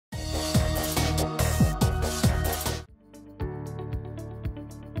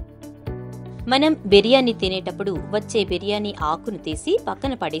మనం బిర్యానీ తినేటప్పుడు వచ్చే బిర్యానీ ఆకును తీసి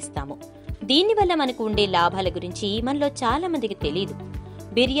పక్కన పడేస్తాము. దీనివల్ల మనకు ఉండే లాభాల గురించి మనలో చాలా మందికి తెలీదు.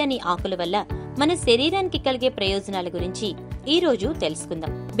 బిర్యానీ ఆకుల వల్ల మన శరీరానికి కలిగే ప్రయోజనాల గురించి ఈ రోజు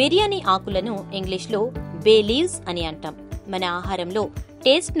తెలుసుకుందాం. బిర్యానీ ఆకులను ఇంగ్లీష్లో బే లీవ్స్ అని అంటాం. మన ఆహారంలో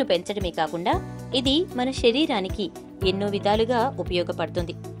టేస్ట్ ను పెంచడమే కాకుండా ఇది మన శరీరానికి ఎన్నో విధాలుగా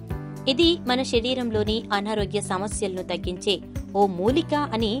ఉపయోగపడుతుంది. ఇది మన శరీరంలోని అనారోగ్య సమస్యలను తగ్గించే ఓ మూలిక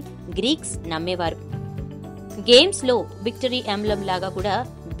అని గ్రీక్స్ నమ్మేవారు. గేమ్స్ లో విక్టరీ ఎంబ్లమ్ లాగా కూడా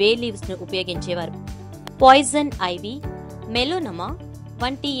బే లీవ్స్ ను ఉపయోగించేవారు. పాయిజన్ ఐవీ, మెలోనమా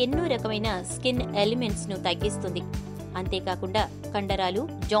వంటి ఎన్నో రకమైన స్కిన్ ఎలిమెంట్స్ ను తగ్గిస్తుంది. అంతేకాకుండా కండరాలు,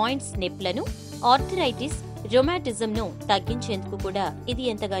 జాయింట్స్ నొప్పులను, ఆర్థరైటిస్, రొమాటిజం ను తగ్గించేందుకు కూడా ఇది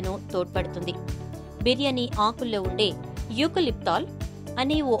ఎంతగానో తోడ్పడుతుంది. బిర్యానీ ఆకుల్లో ఉండే యూకలిప్టాల్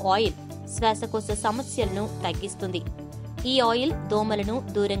అనే ఓ ఆయిల్ శ్వాసకోశ సమస్యలను తగ్గిస్తుంది. ఈ ఆయిల్ దోమలను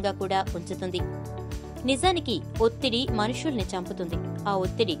దూరంగా కూడా ఉంచుతుంది. నిజానికి ఒత్తిడి మనుషుల్ని చంపుతుంది. ఆ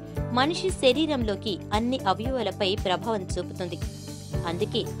ఒత్తిడి మనిషి శరీరంలోకి అన్ని అవయవాలపై ప్రభావం చూపుతుంది.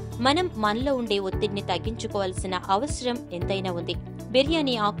 అందుకే మనం మనలో ఉండే ఒత్తిడిని తగ్గించుకోవాల్సిన అవసరం ఎంతైనా ఉంది.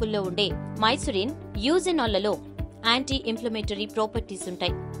 బిర్యానీ ఆకుల్లో ఉండే మైసురిన్, యూజెనాల్లలో యాంటీ ఇన్ఫ్లమేటరీ ప్రాపర్టీస్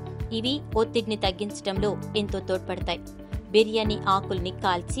ఉంటాయి. ఇవి ఒత్తిడిని తగ్గించడంలో ఎంతో తోడ్పడతాయి. బిర్యానీ ఆకుల్ని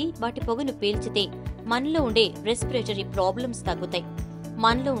కాల్చి వాటి పొగను పీల్చితే మనలో ఉండే రెస్పిరేటరీ ప్రాబ్లమ్స్ తగ్గుతాయి.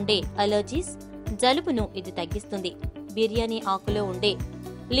 మనలో ఉండే అలర్జీస్, జలుబును ఇది తగ్గిస్తుంది. బిర్యానీ ఆకులో ఉండే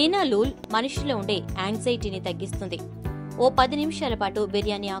లినాలూల్ మనిషిలో ఉండే యాంగ్జైటీని తగ్గిస్తుంది. ఓ 10 నిమిషాల పాటు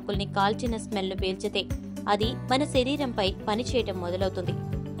బిర్యానీ ఆకుల్ని కాల్చిన స్మెల్ను పీల్చితే అది మన శరీరంపై పనిచేయటం మొదలవుతుంది.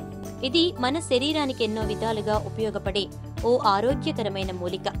 ఇది మన శరీరానికి ఎన్నో విధాలుగా ఉపయోగపడే ఓ ఆరోగ్యకరమైన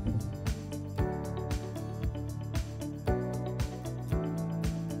మూలిక.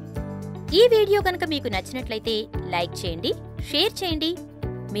 ఈ వీడియో కనుక మీకు నచ్చినట్లయితే లైక్ చేయండి, షేర్ చేయండి,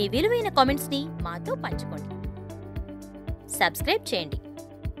 మీ విలువైన కామెంట్స్ ని మాతో పంచుకోండి, సబ్స్క్రైబ్ చేయండి.